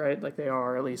alternative, right? They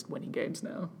are at least winning games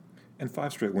now. And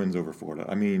 5 straight wins over Florida.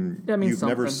 I mean you've something.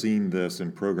 Never seen this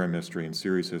in program history, in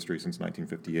series history since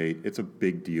 1958. It's a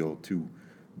big deal to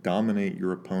dominate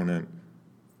your opponent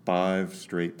 5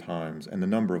 straight times, and the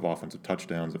number of offensive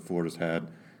touchdowns that Florida's had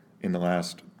in the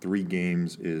last 3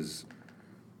 games is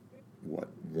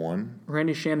one?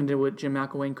 Randy Shannon did what Jim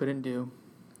McElwain couldn't do.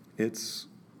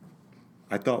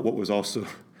 I thought what was also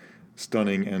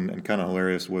stunning and kind of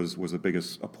hilarious was the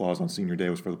biggest applause on senior day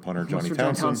was for the punter, Johnny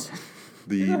Townsend.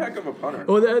 He's a heck of a punter.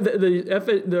 Well,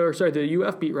 the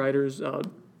UF beat writers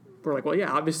were like, well,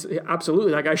 yeah, obviously,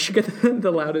 absolutely, that guy should get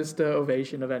the loudest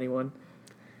ovation of anyone.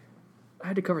 I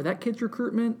had to cover that kid's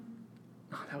recruitment.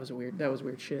 Oh, that was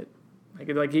weird shit.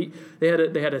 They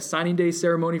had a signing day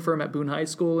ceremony for him at Boone High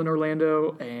School in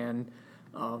Orlando, and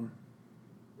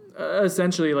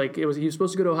essentially, he was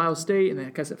supposed to go to Ohio State, and then I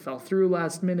guess it fell through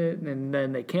last minute, and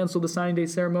then they canceled the signing day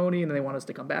ceremony, and then they want us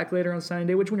to come back later on signing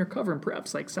day, which when you're covering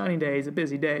preps, signing day is a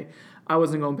busy day. I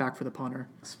wasn't going back for the punter.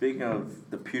 Speaking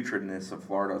of the putridness of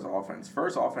Florida's offense,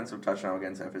 first offensive touchdown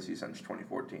against FSU since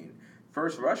 2014.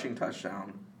 First rushing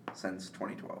touchdown since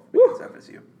 2012 against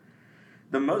FSU.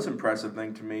 The most impressive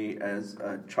thing to me as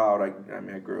a child, I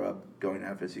grew up going to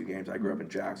FSU games. I grew up in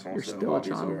Jacksonville, so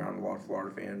obviously around a lot of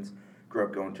Florida fans. Grew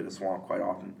up going to the Swamp quite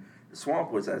often. The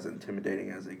Swamp was as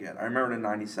intimidating as they get. I remember the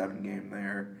 '97 game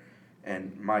there,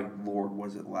 and my Lord,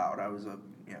 was it loud. I was a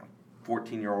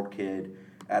 14-year-old kid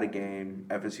at a game.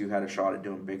 FSU had a shot at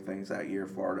doing big things that year.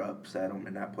 Florida upset them,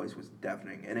 and that place was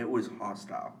deafening. And it was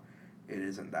hostile. It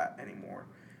isn't that anymore.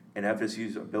 And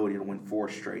FSU's ability to win 4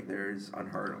 straight there is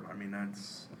unheard of. I mean,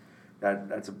 that's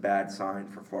a bad sign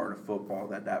for Florida football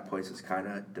that place is kind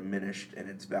of diminished in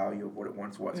its value of what it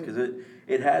once was. Because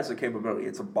it has the capability.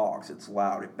 It's a box. It's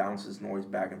loud. It bounces noise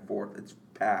back and forth. It's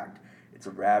packed. It's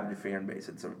a rabid fan base.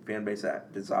 It's a fan base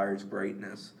that desires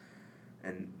greatness.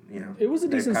 And, it was a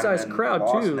decent-sized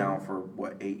crowd, too. Now for,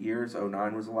 8 years?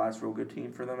 2009 was the last real good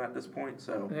team for them at this point.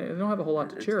 So they don't have a whole lot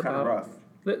to cheer about. It's kind of rough.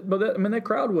 But that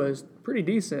crowd was pretty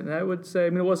decent, and I would say,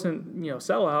 it wasn't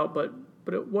sellout, but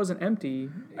it wasn't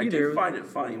empty either. I do find it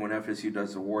funny when FSU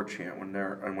does the war chant when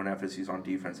FSU's on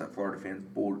defense that Florida fans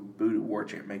booed a war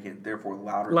chant, making it therefore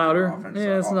louder. Offense,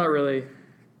 yeah, it's not really.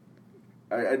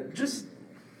 There's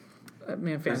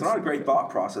not a great thought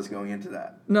process going into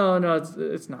that. No,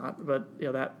 it's not. But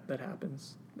that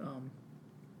happens.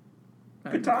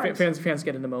 Good times. Fans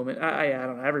get in the moment. I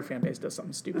don't know. Every fan base does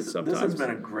something stupid sometimes. This has been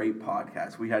a great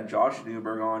podcast. We had Josh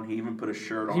Newberg on. He even put a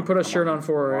shirt on. He put a shirt on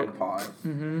for it.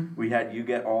 Mm-hmm. We had you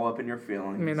get all up in your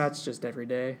feelings. I mean, that's just every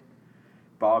day.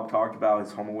 Bob talked about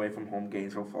his home away from home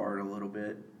Gainesville, Florida a little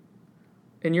bit.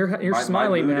 And you're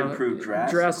smiling my now. Mood improved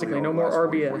drastically. No more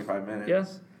RBF. 45 minutes. Yeah.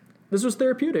 This was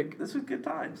therapeutic. This was good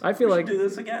times. I feel we should do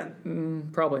this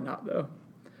again. Probably not, though.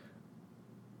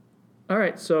 All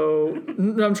right, so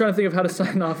I'm trying to think of how to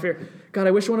sign off here. God,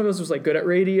 I wish one of us was good at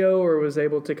radio or was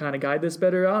able to kind of guide this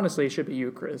better. Honestly, it should be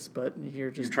you, Chris, but you're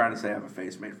trying to say I have a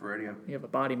face made for radio. You have a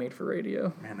body made for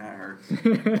radio. Man, that hurts.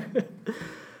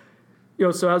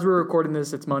 So as we're recording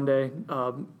this, it's Monday.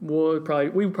 We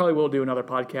probably will do another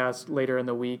podcast later in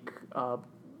the week,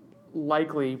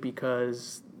 likely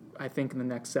because I think in the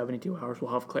next 72 hours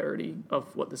we'll have clarity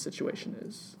of what the situation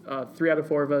is. 3 out of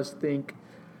 4 of us think.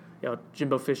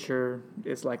 Jimbo Fisher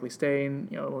is likely staying.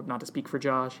 Not to speak for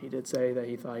Josh, he did say that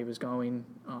he thought he was going.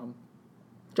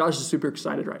 Josh is super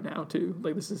excited right now too.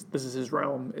 This is his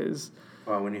realm.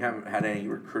 Well, when you haven't had any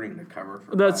recruiting to cover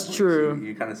for that's true.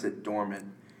 You kind of sit dormant.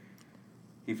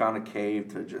 He found a cave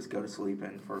to just go to sleep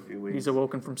in for a few weeks. He's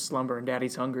awoken from slumber, and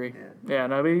Daddy's hungry. Yeah.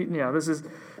 This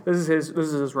is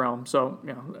his realm. So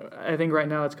I think right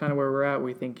now it's kind of where we're at.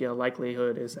 We think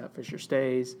likelihood is that Fisher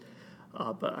stays.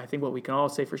 But I think what we can all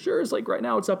say for sure is right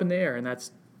now it's up in the air, and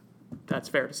that's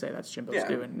fair to say. That's Jimbo's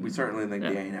doing. We certainly think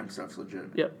the A&M stuff's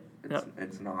legitimate. Yep.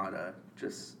 It's not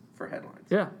just for headlines.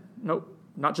 Yeah. Nope.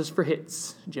 Not just for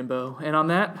hits, Jimbo. And on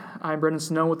that, I'm Brendan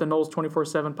Snow with the Noles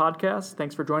 24/7 podcast.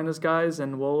 Thanks for joining us, guys,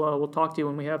 and we'll talk to you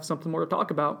when we have something more to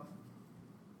talk about.